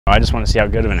I just want to see how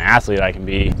good of an athlete I can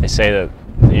be. They say that,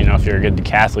 you know, if you're a good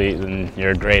decathlete, then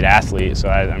you're a great athlete. So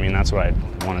I mean, that's what I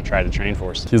want to try to train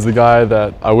for. He's the guy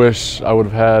that I wish I would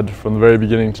have had from the very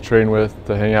beginning to train with,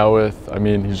 to hang out with. I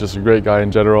mean, he's just a great guy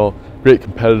in general, great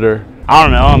competitor. I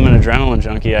don't know, I'm an adrenaline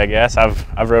junkie, I guess.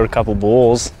 I've rode a couple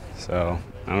bulls, so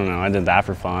I don't know, I did that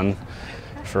for fun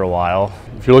for a while.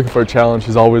 If you're looking for a challenge,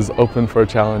 he's always open for a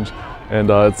challenge, and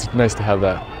it's nice to have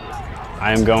that.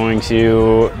 I am going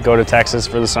to go to Texas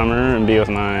for the summer and be with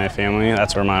my family.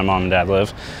 That's where my mom and dad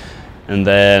live. And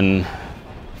then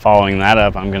following that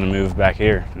up, I'm going to move back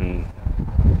here and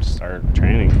start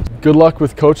training. Good luck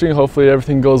with coaching. Hopefully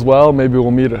everything goes well. Maybe we'll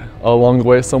meet along the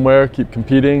way somewhere, keep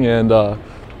competing, and I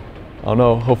don't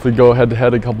know, hopefully go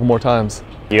head-to-head a couple more times.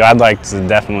 I'd like to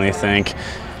definitely thank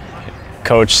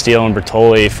Coach Steele and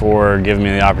Bertoli for giving me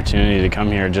the opportunity to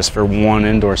come here just for one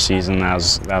indoor season. That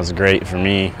was great for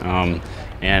me,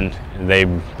 and they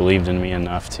believed in me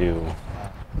enough to,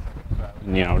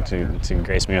 you know, to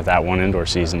grace me with that one indoor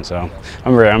season. So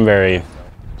I'm very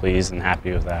pleased and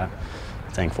happy with that.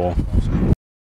 Thankful.